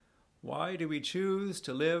Why do we choose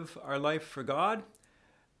to live our life for God?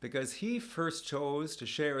 Because He first chose to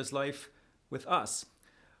share His life with us.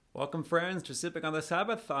 Welcome, friends, to Sipping on the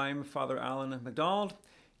Sabbath. I'm Father Alan McDonald.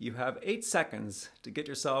 You have 8 seconds to get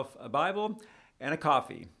yourself a Bible and a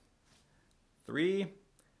coffee. 3,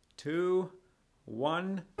 2,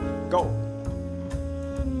 1, go.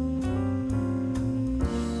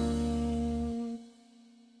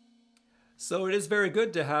 So it is very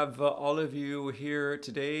good to have all of you here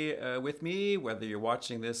today with me, whether you're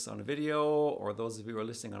watching this on a video or those of you who are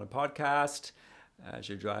listening on a podcast, as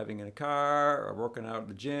you're driving in a car or working out at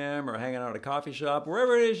the gym or hanging out at a coffee shop,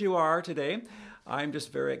 wherever it is you are today. I'm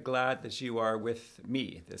just very glad that you are with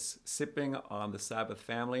me. This Sipping on the Sabbath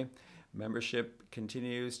family. Membership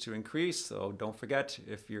continues to increase, so don't forget,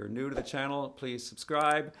 if you're new to the channel, please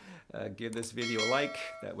subscribe, give this video a like.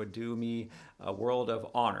 That would do me a world of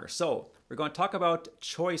honor. So we're going to talk about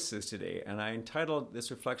choices today, and I entitled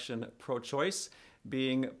this reflection Pro-Choice,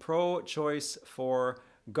 being pro-choice for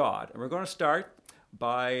God. And we're going to start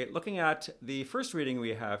by looking at the first reading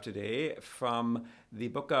we have today from the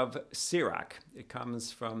book of Sirach. It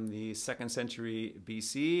comes from the 2nd century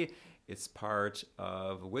BC. It's part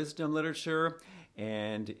of wisdom literature,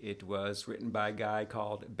 and it was written by a guy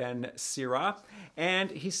called Ben Sira.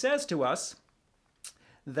 And he says to us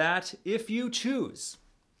that if you choose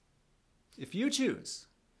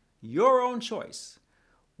your own choice,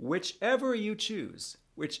 whichever you choose,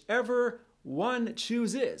 whichever one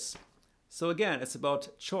chooses. So again, it's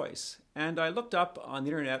about choice. And I looked up on the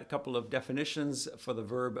internet a couple of definitions for the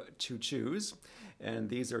verb to choose, and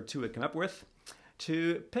these are 2 I came up with.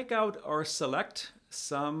 To pick out or select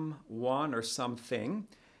someone or something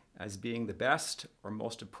as being the best or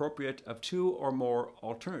most appropriate of 2 or more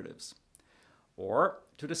alternatives. Or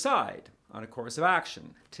to decide on a course of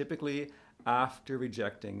action, typically after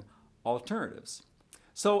rejecting alternatives.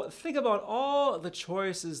 So think about all the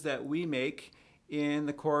choices that we make in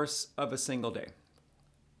the course of a single day.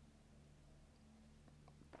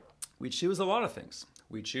 We choose a lot of things.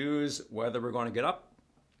 We choose whether we're going to get up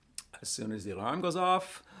as soon as the alarm goes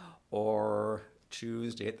off, or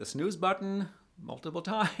choose to hit the snooze button multiple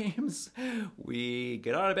times. We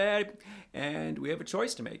get out of bed and we have a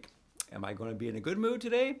choice to make. Am I going to be in a good mood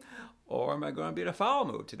today, or am I going to be in a foul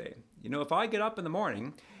mood today? You know, if I get up in the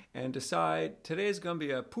morning and decide today's going to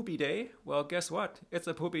be a poopy day, well, guess what? It's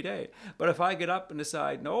a poopy day. But if I get up and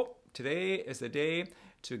decide, nope, today is the day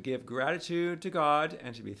to give gratitude to God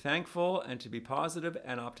and to be thankful and to be positive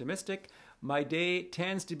and optimistic, my day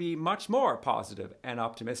tends to be much more positive and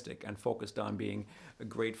optimistic and focused on being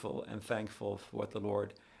grateful and thankful for what the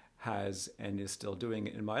Lord has and is still doing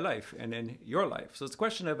in my life and in your life. So it's a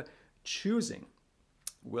question of choosing.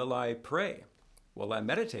 Will I pray? Will I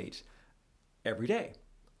meditate every day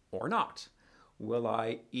or not? Will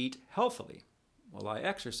I eat healthily? Will I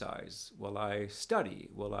exercise? Will I study?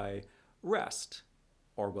 Will I rest?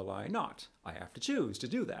 Or will I not? I have to choose to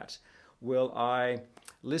do that. Will I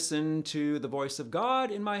listen to the voice of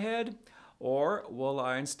God in my head, or will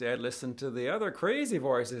I instead listen to the other crazy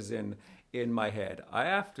voices in my head? I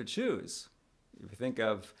have to choose. If you think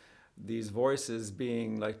of these voices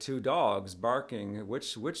being like 2 dogs barking,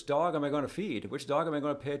 which dog am I going to feed? Which dog am I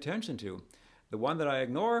going to pay attention to? The one that I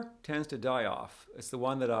ignore tends to die off. It's the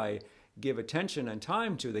one that I give attention and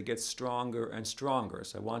time to that gets stronger and stronger.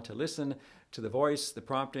 So I want to listen to the voice, the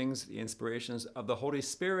promptings, the inspirations of the Holy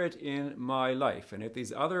Spirit in my life. And if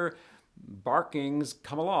these other barkings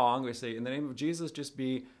come along, we say, in the name of Jesus, just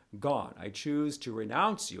be gone. I choose to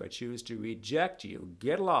renounce you. I choose to reject you.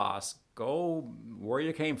 Get lost. Go where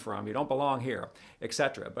you came from. You don't belong here,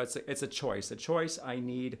 etc. But it's a choice I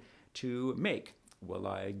need to make. Will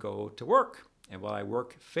I go to work? And will I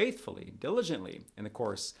work faithfully, diligently in the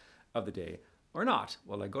course of the day or not?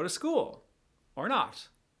 Will I go to school or not?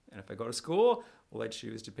 And if I go to school, will I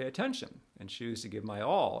choose to pay attention and choose to give my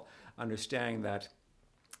all, understanding that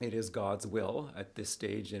it is God's will at this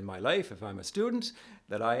stage in my life, if I'm a student,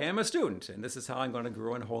 that I am a student. And this is how I'm going to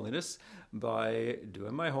grow in holiness, by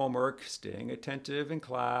doing my homework, staying attentive in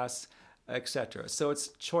class, etc. So it's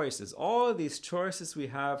choices. All of these choices we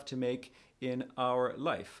have to make in our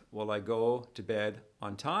life. Will I go to bed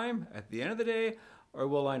on time at the end of the day, or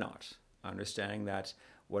will I not? Understanding that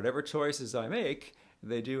whatever choices I make,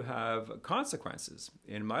 they do have consequences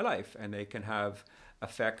in my life, and they can have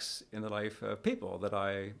effects in the life of people that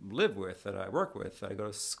I live with, that I work with, that I go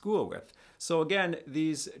to school with. So again,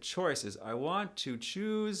 these choices, I want to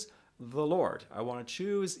choose the Lord. I want to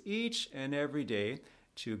choose each and every day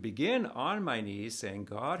to begin on my knees saying,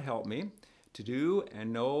 God, help me to do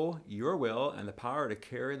and know your will and the power to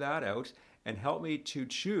carry that out, and help me to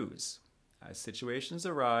choose as situations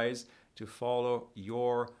arise, to follow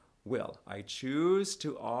your will. I choose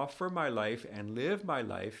to offer my life and live my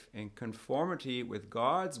life in conformity with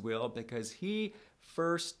God's will because he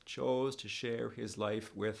first chose to share his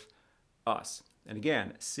life with us. And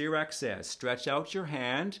again, Sirach says, stretch out your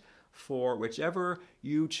hand for whichever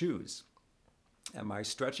you choose. Am I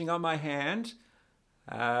stretching out my hand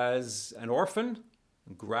as an orphan,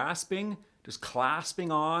 grasping, just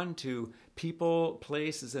clasping on to people,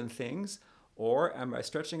 places, and things? Or am I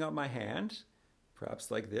stretching out my hand,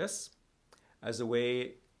 perhaps like this, as a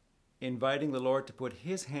way inviting the Lord to put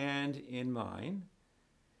his hand in mine?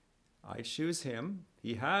 I choose him.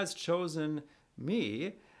 He has chosen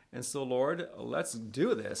me. And so, Lord, let's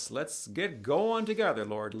do this. Let's get going together,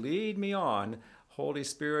 Lord. Lead me on. Holy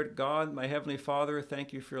Spirit, God, my Heavenly Father,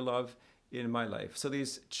 thank you for your love in my life. So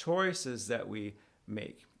these choices that we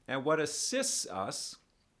make. And what assists us,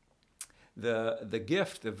 the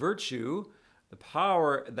gift, the virtue, the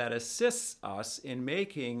power that assists us in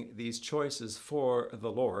making these choices for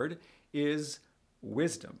the Lord is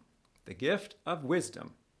wisdom. The gift of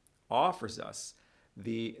wisdom offers us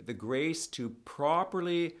the grace to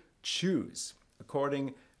properly choose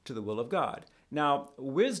according to the will of God. Now,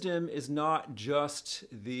 wisdom is not just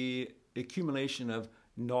the accumulation of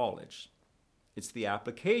knowledge. It's the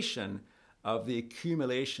application of the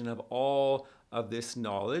accumulation of all of this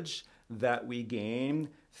knowledge that we gain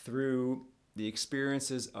through the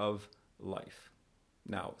experiences of life.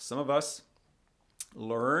 Now, some of us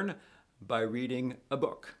learn by reading a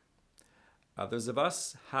book. Others of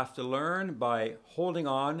us have to learn by holding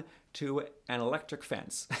on to an electric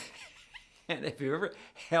fence. And if you've ever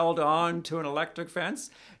held on to an electric fence,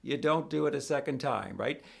 you don't do it a second time,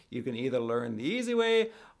 right? You can either learn the easy way,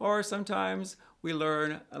 or sometimes we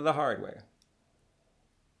learn the hard way.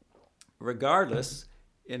 Regardless,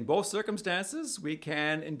 in both circumstances, we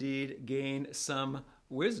can indeed gain some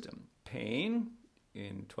wisdom. Pain,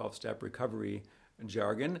 in 12-step recovery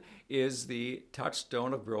jargon, is the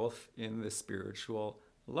touchstone of growth in the spiritual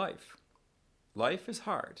life. Life is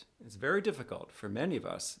hard. It's very difficult for many of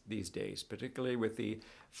us these days, particularly with the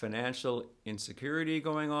financial insecurity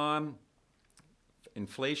going on,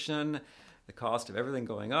 inflation, the cost of everything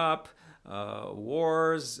going up,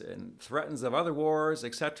 wars and threats of other wars,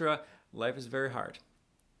 etc. Life is very hard.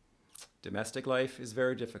 Domestic life is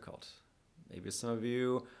very difficult. Maybe some of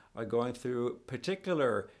you are going through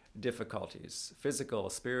particular difficulties, physical,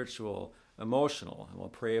 spiritual, emotional, and we'll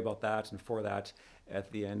pray about that and for that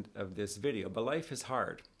at the end of this video. But life is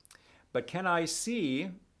hard. But can I see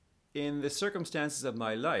in the circumstances of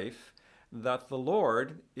my life that the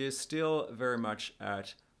Lord is still very much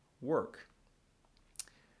at work?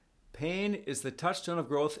 Pain is the touchstone of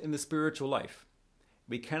growth in the spiritual life.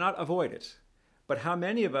 We cannot avoid it. But how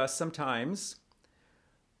many of us sometimes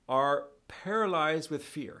are paralyzed with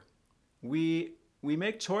fear? We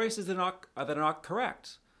make choices that are not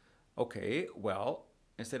correct. Okay, well,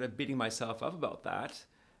 instead of beating myself up about that,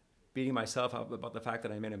 beating myself up about the fact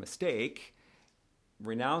that I made a mistake,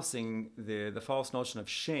 renouncing the false notion of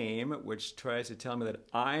shame, which tries to tell me that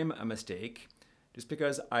I'm a mistake, just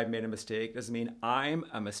because I've made a mistake doesn't mean I'm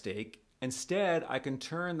a mistake. Instead, I can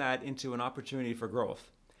turn that into an opportunity for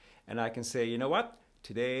growth. And I can say, you know what?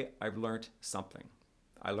 Today I've learned something.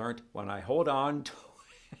 I learned when I hold on to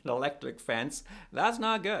an electric fence, that's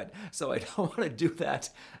not good. So I don't want to do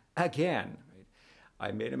that again.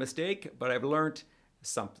 I made a mistake, but I've learned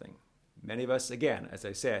something. Many of us, again, as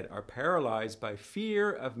I said, are paralyzed by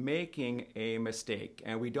fear of making a mistake,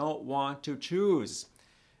 and we don't want to choose.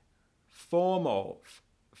 FOMO,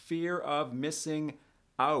 fear of missing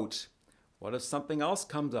out. What if something else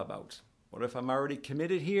comes about? What if I'm already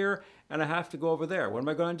committed here and I have to go over there? What am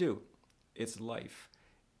I going to do? It's life.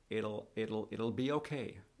 It'll be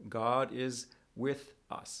okay. God is with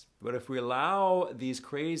us. But if we allow these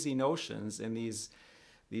crazy notions and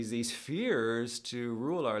these fears to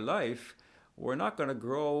rule our life, we're not going to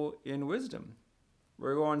grow in wisdom.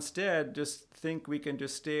 We're going to instead just think we can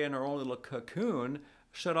just stay in our own little cocoon,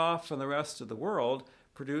 shut off from the rest of the world,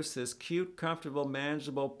 produce this cute, comfortable,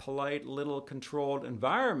 manageable, polite, little controlled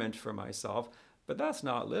environment for myself, but that's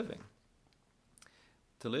not living.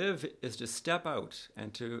 To live is to step out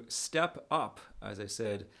and to step up, as I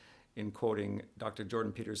said in quoting Dr.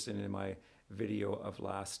 Jordan Peterson in my video of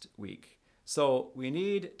last week. So we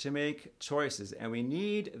need to make choices, and we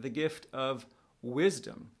need the gift of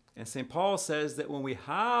wisdom. And St. Paul says that when we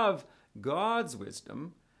have God's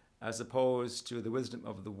wisdom, as opposed to the wisdom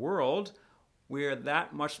of the world, we are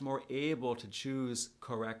that much more able to choose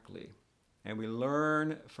correctly. And we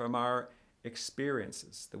learn from our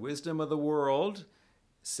experiences. The wisdom of the world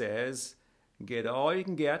says, get all you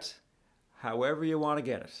can get, however you want to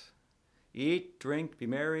get it. Eat, drink, be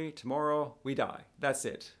merry, tomorrow we die. That's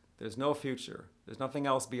it. There's no future. There's nothing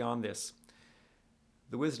else beyond this.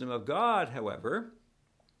 The wisdom of God, however,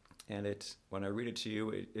 and when I read it to you,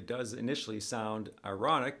 it does initially sound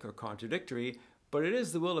ironic or contradictory, but it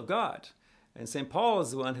is the will of God. And St. Paul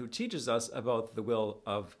is the one who teaches us about the will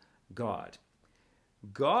of God.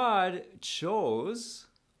 God chose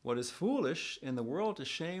what is foolish in the world to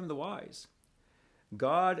shame the wise.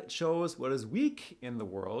 God chose what is weak in the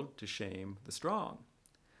world to shame the strong.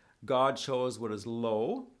 God chose what is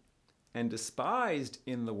low and despised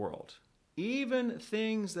in the world, even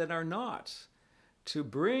things that are not, to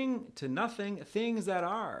bring to nothing things that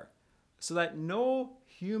are, so that no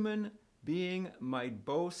human being might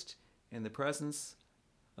boast in the presence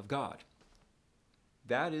of God.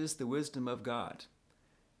 That is the wisdom of God.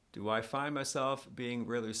 Do I find myself being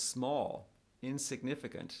rather small,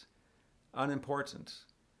 insignificant, unimportant?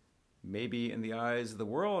 Maybe in the eyes of the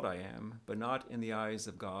world I am, but not in the eyes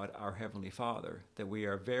of God, our Heavenly Father, that we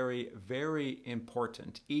are very, very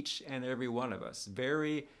important, each and every one of us,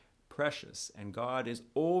 very precious, and God is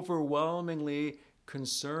overwhelmingly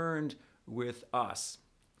concerned with us.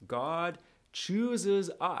 God chooses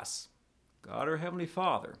us. God, our Heavenly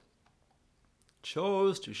Father,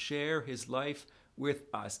 chose to share his life with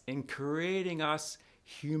us in creating us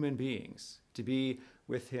human beings to be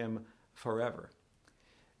with him forever.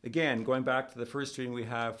 Again, going back to the first reading we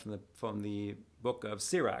have from the book of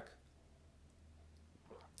Sirach,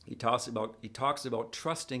 he talks about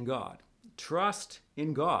trusting God. Trust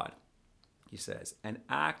in God, he says, and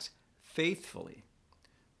act faithfully.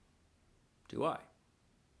 Do I?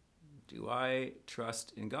 Do I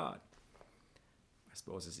trust in God? I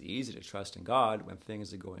suppose it's easy to trust in God when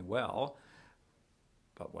things are going well,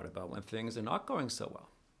 but what about when things are not going so well?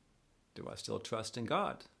 Do I still trust in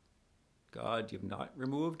God? God, you've not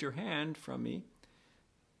removed your hand from me.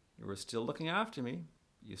 You are still looking after me.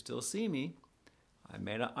 You still see me. I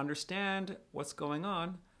may not understand what's going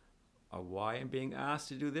on, or why I'm being asked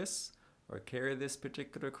to do this, or carry this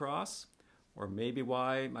particular cross, or maybe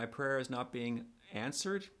why my prayer is not being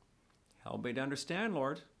answered. Help me to understand,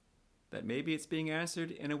 Lord, that maybe it's being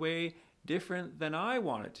answered in a way different than I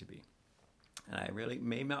want it to be. And I really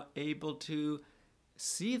may not be able to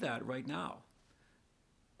see that right now.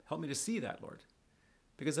 Help me to see that, Lord.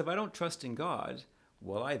 Because if I don't trust in God,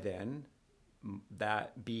 will I then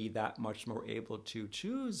be that much more able to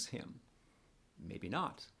choose him? Maybe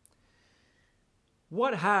not.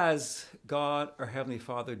 What has God, our Heavenly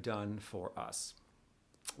Father, done for us?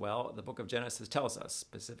 Well, the book of Genesis tells us,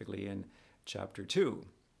 specifically in chapter 2,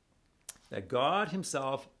 that God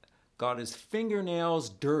himself got his fingernails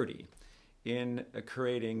dirty in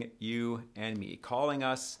creating you and me, calling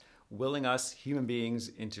us, willing us, human beings,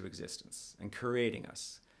 into existence and creating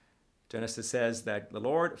us. Genesis says that the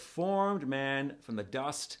Lord formed man from the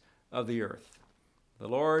dust of the earth. The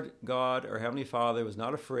Lord God, our Heavenly Father, was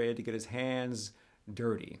not afraid to get his hands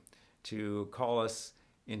dirty to call us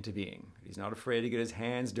into being. He's not afraid to get his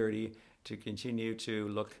hands dirty to continue to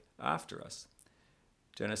look after us.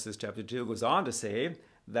 Genesis chapter 2 goes on to say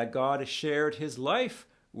that God shared his life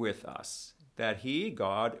with us, that he,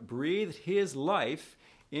 God, breathed his life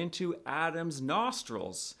into Adam's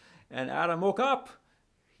nostrils, and Adam woke up.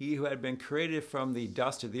 He who had been created from the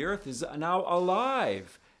dust of the earth is now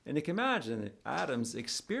alive. And you can imagine Adam's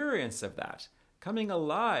experience of that, coming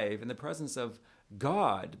alive in the presence of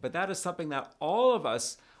God. But that is something that all of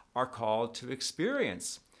us are called to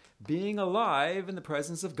experience, being alive in the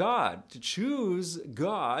presence of God, to choose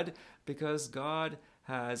God because God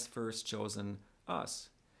has first chosen us.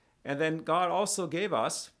 And then God also gave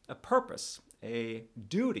us a purpose, a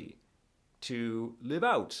duty to live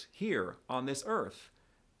out here on this earth.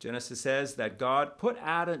 Genesis says that God put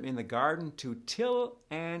Adam in the garden to till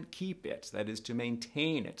and keep it, that is, to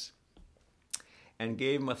maintain it, and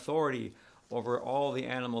gave him authority over all the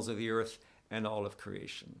animals of the earth and all of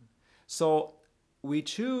creation. So we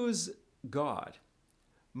choose God.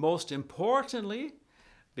 Most importantly,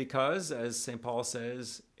 because, as St. Paul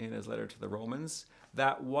says in his letter to the Romans,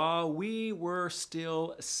 that while we were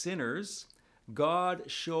still sinners, God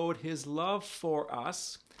showed his love for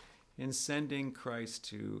us in sending Christ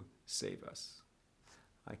to save us.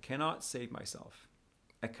 I cannot save myself.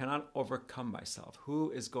 I cannot overcome myself.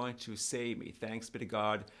 Who is going to save me? Thanks be to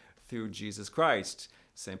God through Jesus Christ,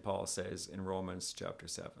 St. Paul says in Romans chapter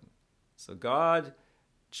 7. So God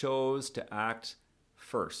chose to act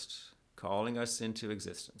first, calling us into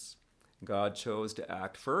existence. God chose to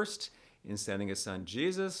act first in sending his son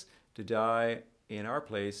Jesus to die in our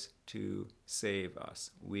place to save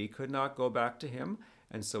us. We could not go back to him,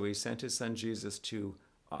 and so he sent his son Jesus to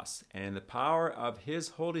us. And in the power of his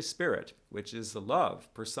Holy Spirit, which is the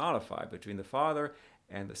love personified between the Father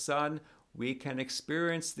and the Son, we can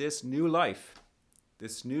experience this new life,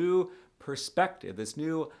 this new perspective, this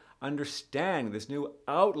new understanding, this new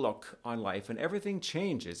outlook on life. And everything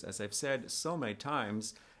changes, as I've said so many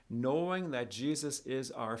times, knowing that Jesus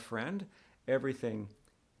is our friend, everything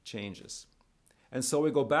changes. And so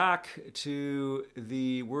we go back to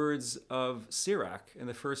the words of Sirach in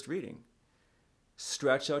the first reading.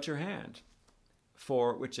 Stretch out your hand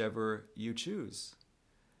for whichever you choose.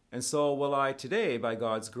 And so will I today, by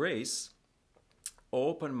God's grace,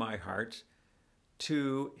 open my heart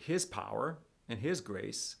to his power and his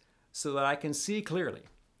grace so that I can see clearly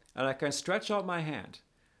and I can stretch out my hand,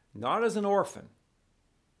 not as an orphan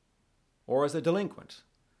or as a delinquent,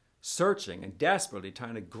 searching and desperately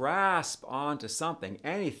trying to grasp onto something,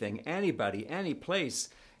 anything, anybody, any place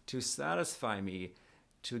to satisfy me,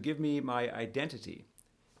 to give me my identity.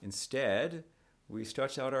 Instead, we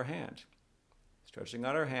stretch out our hand. Stretching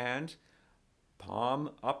out our hand,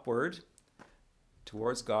 palm upward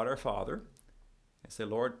towards God our Father, and say,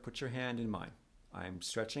 Lord, put your hand in mine. I'm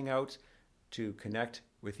stretching out to connect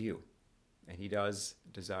with you. And he does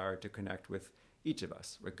desire to connect with each of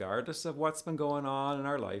us, regardless of what's been going on in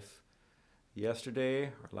our life, yesterday,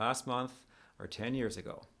 or last month, or 10 years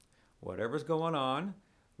ago. Whatever's going on,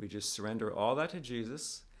 we just surrender all that to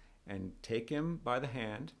Jesus and take him by the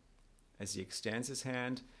hand as he extends his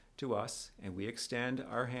hand to us, and we extend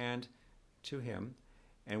our hand to him,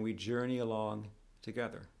 and we journey along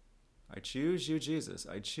together. I choose you, Jesus.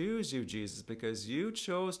 I choose you, Jesus, because you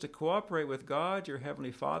chose to cooperate with God, your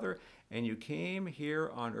Heavenly Father, and you came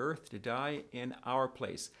here on earth to die in our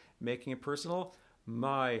place, making it personal,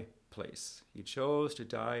 my place. You chose to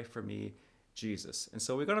die for me, Jesus. And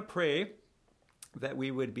so we're going to pray that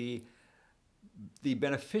we would be the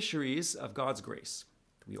beneficiaries of God's grace.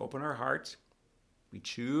 We open our heart, we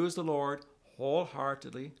choose the Lord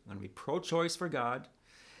wholeheartedly, and we pro-choice for God.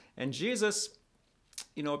 And Jesus,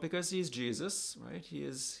 because he's Jesus, right? He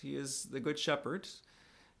is the good shepherd.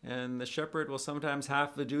 And the shepherd will sometimes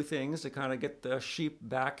have to do things to kind of get the sheep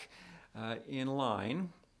back in line.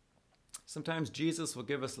 Sometimes Jesus will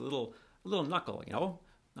give us a little knuckle,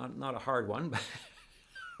 not a hard one, but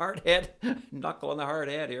hard head, knuckle on the hard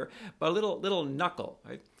head here, but a little knuckle,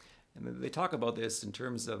 right? And they talk about this in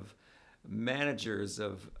terms of managers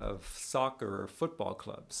of soccer or football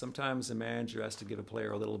clubs. Sometimes the manager has to give a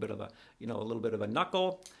player a little bit of a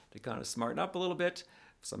knuckle to kind of smarten up a little bit.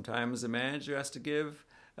 Sometimes the manager has to give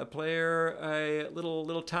a player a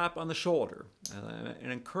little tap on the shoulder,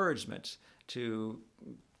 an encouragement to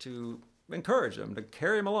encourage him, to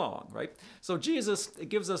carry him along, right? So Jesus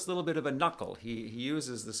gives us a little bit of a knuckle. He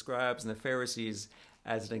uses the scribes and the Pharisees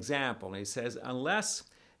as an example. And he says, unless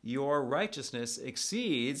your righteousness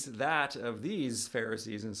exceeds that of these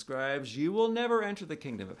Pharisees and scribes, you will never enter the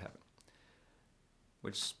kingdom of heaven.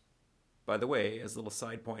 Which, by the way, as a little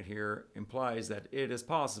side point here, implies that it is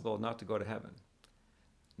possible not to go to heaven.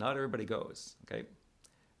 Not everybody goes, okay?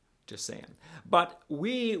 Just saying. But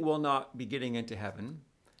we will not be getting into heaven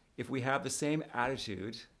if we have the same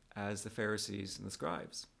attitude as the Pharisees and the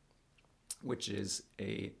scribes, which is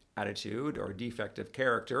a attitude or defective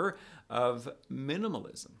character of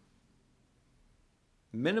minimalism.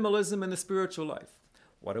 Minimalism in the spiritual life.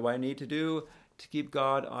 What do I need to do to keep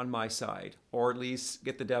God on my side, or at least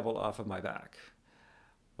get the devil off of my back?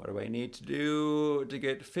 What do I need to do to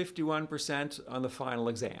get 51% on the final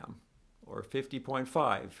exam, or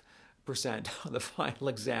 50.5% on the final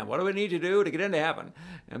exam? What do I need to do to get into heaven?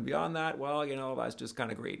 And beyond that, well, that's just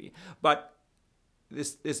kind of gravy. But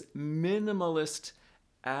this minimalist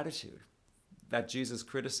attitude that Jesus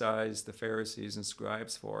criticized the Pharisees and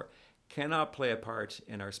scribes for cannot play a part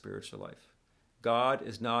in our spiritual life. God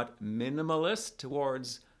is not minimalist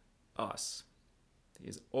towards us. He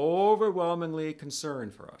is overwhelmingly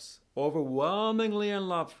concerned for us, overwhelmingly in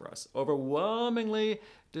love for us, overwhelmingly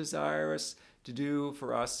desirous to do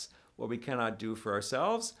for us what we cannot do for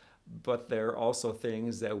ourselves, but there are also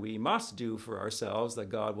things that we must do for ourselves that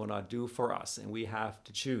God will not do for us, and we have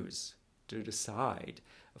to choose to decide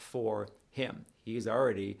for him. He's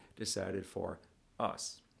already decided for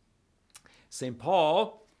us. St.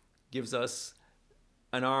 Paul gives us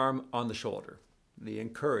an arm on the shoulder, the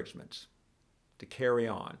encouragement to carry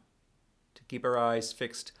on, to keep our eyes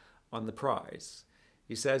fixed on the prize.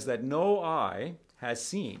 He says that no eye has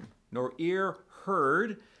seen, nor ear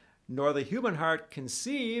heard, nor the human heart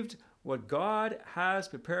conceived what God has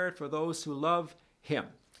prepared for those who love him.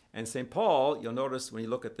 And St. Paul, you'll notice when you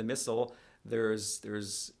look at the missal, there's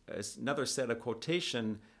another set of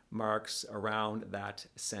quotation marks around that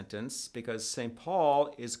sentence because St.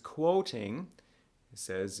 Paul is quoting, it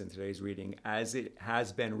says in today's reading, as it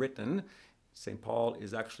has been written. St. Paul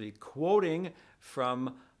is actually quoting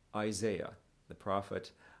from Isaiah, the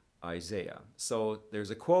prophet Isaiah. So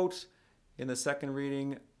there's a quote in the second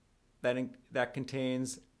reading that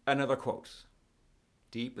contains another quote.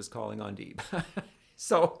 Deep is calling on deep.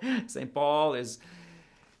 So St. Paul is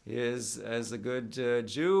as a good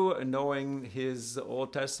Jew, knowing his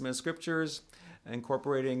Old Testament scriptures,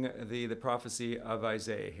 incorporating the prophecy of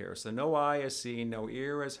Isaiah here. So no eye has seen, no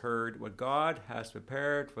ear has heard what God has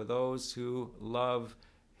prepared for those who love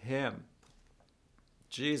him.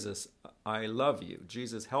 Jesus, I love you.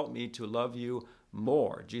 Jesus, help me to love you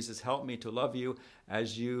more. Jesus, help me to love you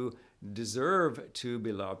as you deserve to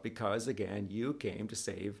be loved, because again, you came to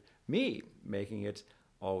save me, making it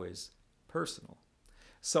always personal.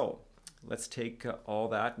 So let's take all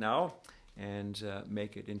that now and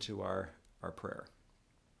make it into our prayer.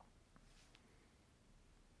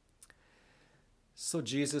 So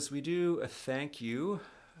Jesus, we do thank you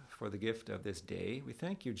for the gift of this day. We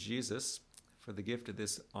thank you, Jesus, for the gift of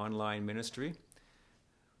this online ministry.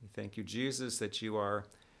 We thank you, Jesus, that you are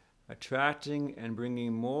attracting and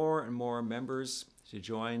bringing more and more members to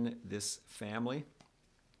join this family.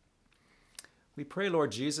 We pray,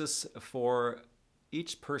 Lord Jesus, for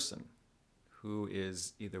each person who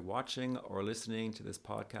is either watching or listening to this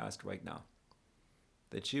podcast right now,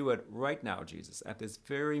 that you would right now, Jesus, at this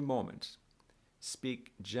very moment,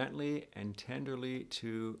 speak gently and tenderly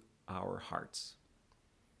to our hearts.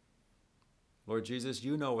 Lord Jesus,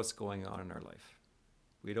 you know what's going on in our life.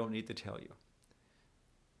 We don't need to tell you.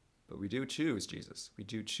 But we do choose, Jesus. We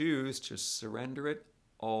do choose to surrender it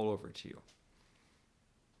all over to you.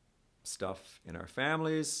 Stuff in our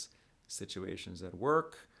families, situations at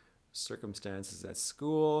work, circumstances at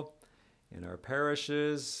school, in our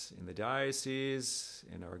parishes, in the diocese,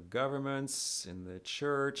 in our governments, in the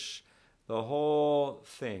church, the whole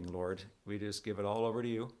thing, Lord. We just give it all over to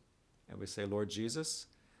you. And we say, Lord Jesus,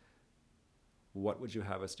 what would you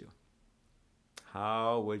have us do?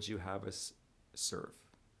 How would you have us serve?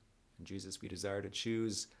 And Jesus, we desire to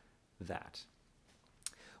choose that.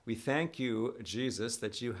 We thank you, Jesus,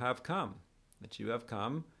 that you have come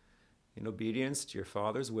in obedience to your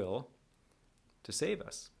Father's will to save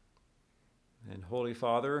us. And Holy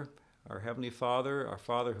Father, our Heavenly Father, our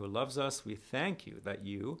Father who loves us, we thank you that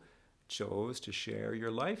you chose to share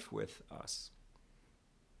your life with us.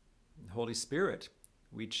 And Holy Spirit,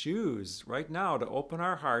 we choose right now to open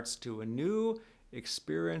our hearts to a new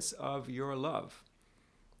experience of your love,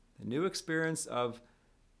 a new experience of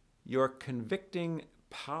your convicting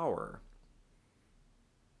power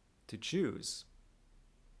to choose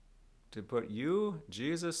to put you,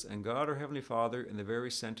 Jesus, and God, our Heavenly Father, in the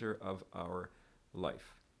very center of our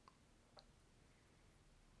life.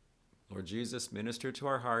 Lord Jesus, minister to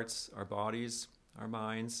our hearts, our bodies, our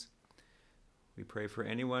minds. We pray for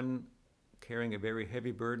anyone carrying a very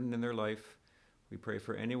heavy burden in their life. We pray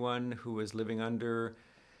for anyone who is living under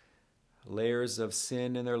layers of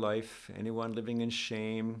sin in their life, anyone living in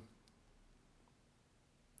shame,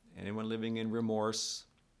 anyone living in remorse,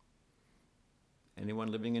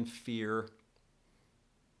 anyone living in fear.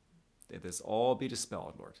 That this all be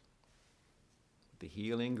dispelled, Lord, with the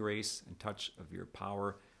healing grace and touch of your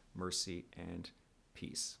power, mercy, and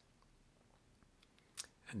peace.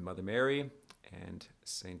 And Mother Mary and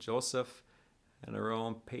Saint Joseph and our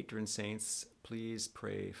own patron saints, please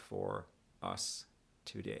pray for us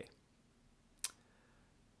today.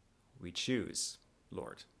 We choose,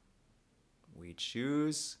 Lord. We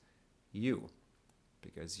choose you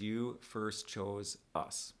because you first chose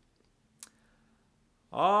us.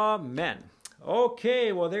 Amen.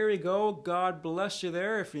 Okay, well, there you go. God bless you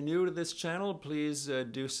there. If you're new to this channel, please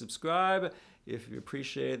do subscribe. If you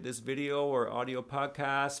appreciate this video or audio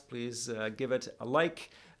podcast, please give it a like.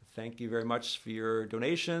 Thank you very much for your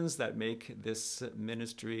donations that make this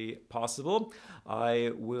ministry possible.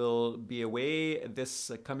 I will be away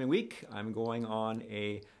this coming week. I'm going on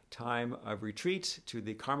a time of retreat to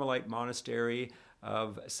the Carmelite Monastery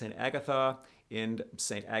of St. Agatha in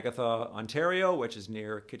St. Agatha, Ontario, which is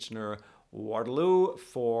near Kitchener-Waterloo,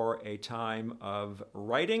 for a time of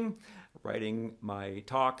writing my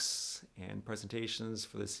talks and presentations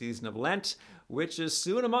for the season of Lent, which is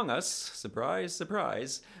soon among us. Surprise,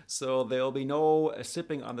 surprise. So there'll be no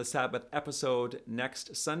Sipping on the Sabbath episode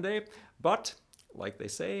next Sunday, but like they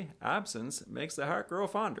say, absence makes the heart grow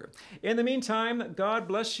fonder. In the meantime, God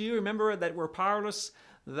bless you. Remember that we're powerless,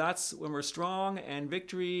 that's when we're strong, and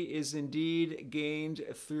victory is indeed gained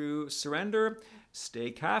through surrender.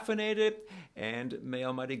 Stay caffeinated, and may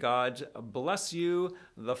Almighty God bless you,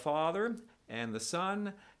 the Father, and the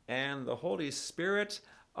Son, and the Holy Spirit.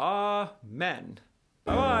 Amen.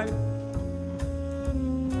 Bye-bye.